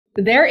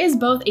There is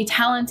both a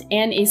talent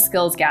and a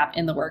skills gap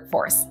in the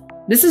workforce.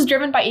 This is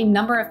driven by a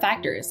number of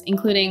factors,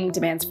 including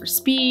demands for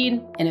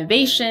speed,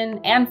 innovation,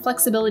 and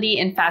flexibility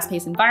in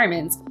fast-paced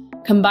environments,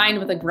 combined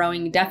with a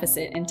growing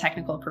deficit in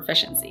technical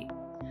proficiency.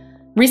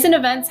 Recent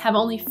events have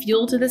only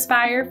fueled this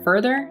fire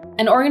further,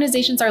 and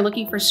organizations are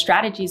looking for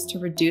strategies to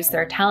reduce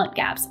their talent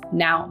gaps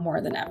now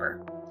more than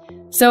ever.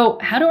 So,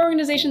 how do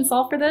organizations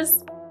solve for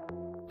this?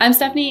 I'm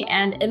Stephanie,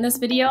 and in this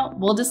video,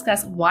 we'll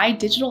discuss why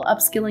digital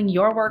upskilling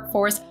your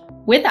workforce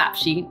with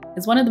AppSheet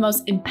is one of the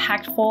most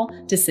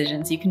impactful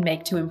decisions you can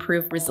make to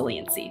improve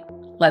resiliency.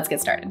 Let's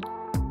get started.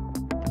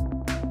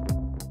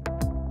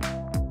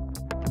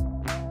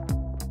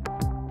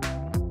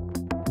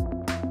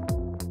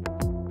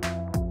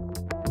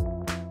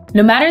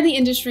 No matter the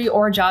industry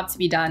or job to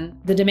be done,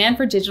 the demand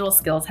for digital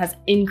skills has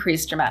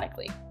increased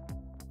dramatically.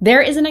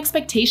 There is an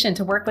expectation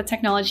to work with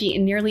technology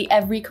in nearly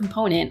every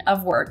component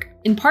of work,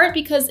 in part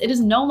because it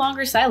is no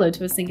longer siloed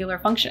to a singular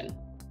function.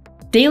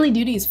 Daily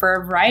duties for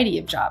a variety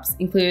of jobs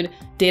include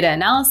data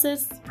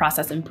analysis,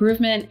 process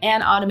improvement,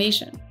 and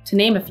automation, to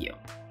name a few.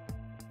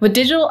 With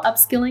digital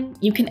upskilling,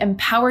 you can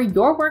empower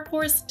your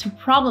workforce to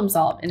problem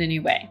solve in a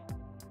new way.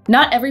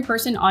 Not every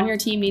person on your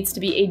team needs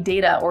to be a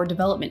data or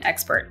development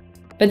expert,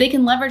 but they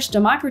can leverage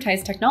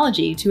democratized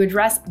technology to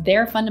address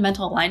their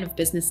fundamental line of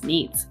business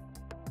needs.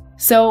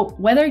 So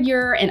whether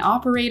you're an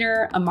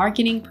operator, a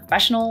marketing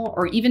professional,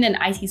 or even an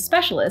IT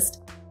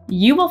specialist,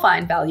 you will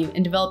find value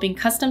in developing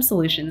custom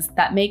solutions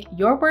that make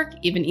your work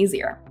even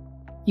easier.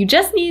 You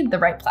just need the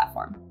right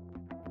platform.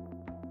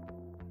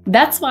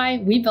 That's why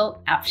we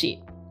built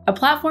AppSheet, a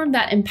platform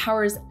that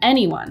empowers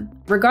anyone,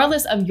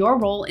 regardless of your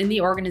role in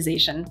the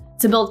organization,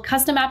 to build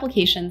custom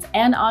applications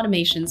and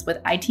automations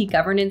with IT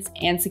governance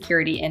and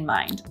security in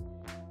mind.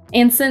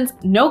 And since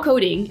no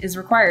coding is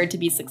required to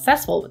be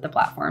successful with the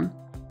platform,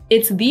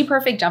 it's the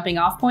perfect jumping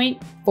off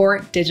point for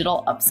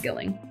digital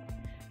upskilling.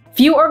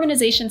 Few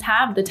organizations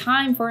have the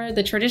time for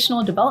the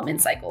traditional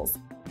development cycles.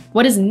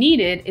 What is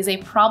needed is a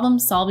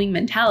problem-solving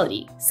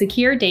mentality,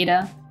 secure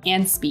data,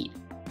 and speed.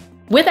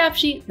 With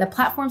AppSheet, the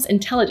platform's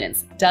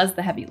intelligence does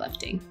the heavy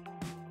lifting.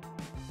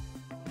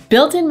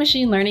 Built-in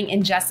machine learning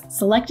ingests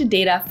selected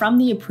data from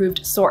the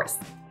approved source.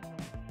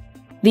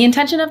 The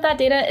intention of that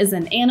data is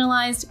then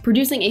analyzed,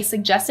 producing a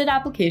suggested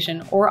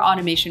application or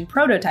automation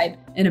prototype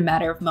in a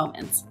matter of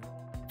moments.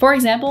 For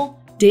example,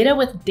 data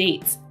with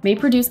dates may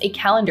produce a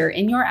calendar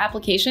in your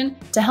application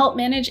to help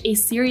manage a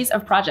series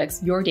of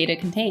projects your data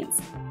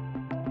contains.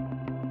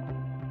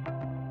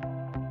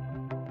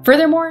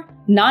 Furthermore,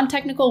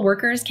 non-technical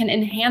workers can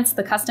enhance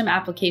the custom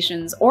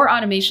applications or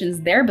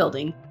automations they're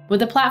building with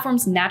the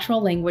platform's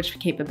natural language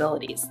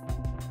capabilities.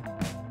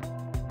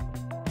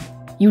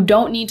 You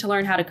don't need to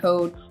learn how to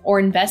code or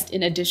invest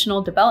in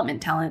additional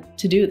development talent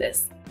to do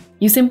this.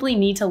 You simply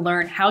need to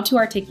learn how to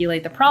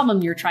articulate the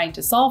problem you're trying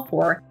to solve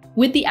for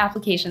with the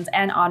applications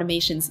and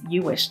automations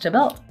you wish to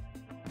build.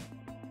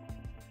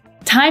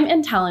 Time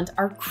and talent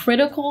are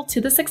critical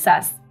to the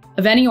success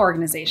of any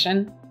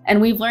organization,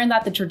 and we've learned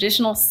that the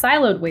traditional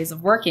siloed ways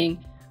of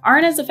working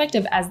aren't as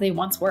effective as they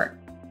once were.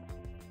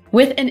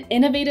 With an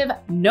innovative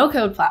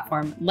no-code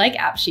platform like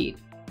AppSheet,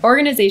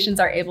 organizations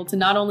are able to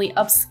not only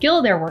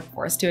upskill their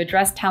workforce to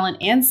address talent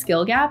and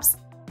skill gaps,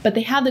 but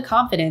they have the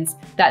confidence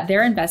that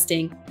they're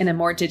investing in a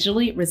more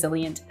digitally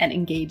resilient and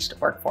engaged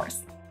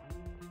workforce.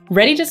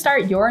 Ready to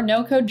start your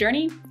no-code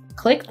journey?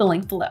 Click the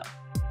link below.